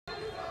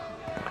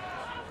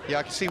Yeah,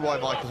 I can see why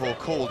Michael Hall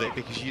called it,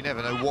 because you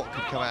never know what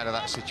could come out of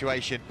that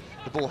situation.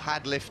 The ball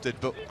had lifted,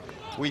 but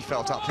we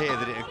felt up here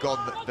that it had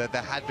gone, that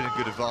there had been a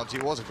good advantage.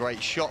 It was a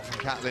great shot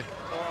from Catlin.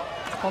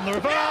 On the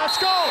reverse,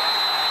 goal!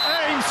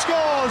 Ames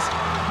scores!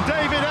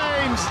 David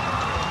Ames.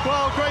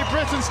 Well, Great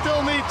Britain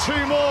still need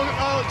two more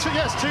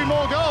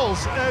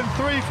goals and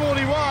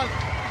 3:41.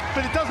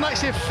 But it doesn't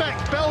actually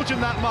affect Belgium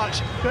that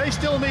much. They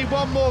still need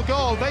one more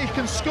goal. They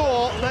can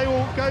score, they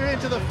will go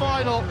into the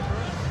final.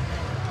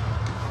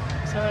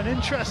 So an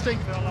interesting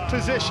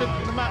position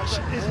the match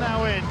is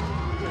now in.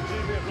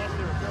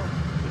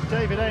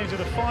 David Ames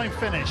with a fine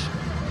finish.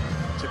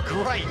 It's a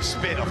great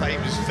spin off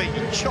Ames' feet.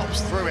 He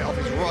chops through it off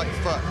his right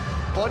foot.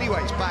 Body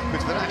weight's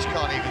backwards, Vanash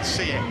can't even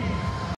see it.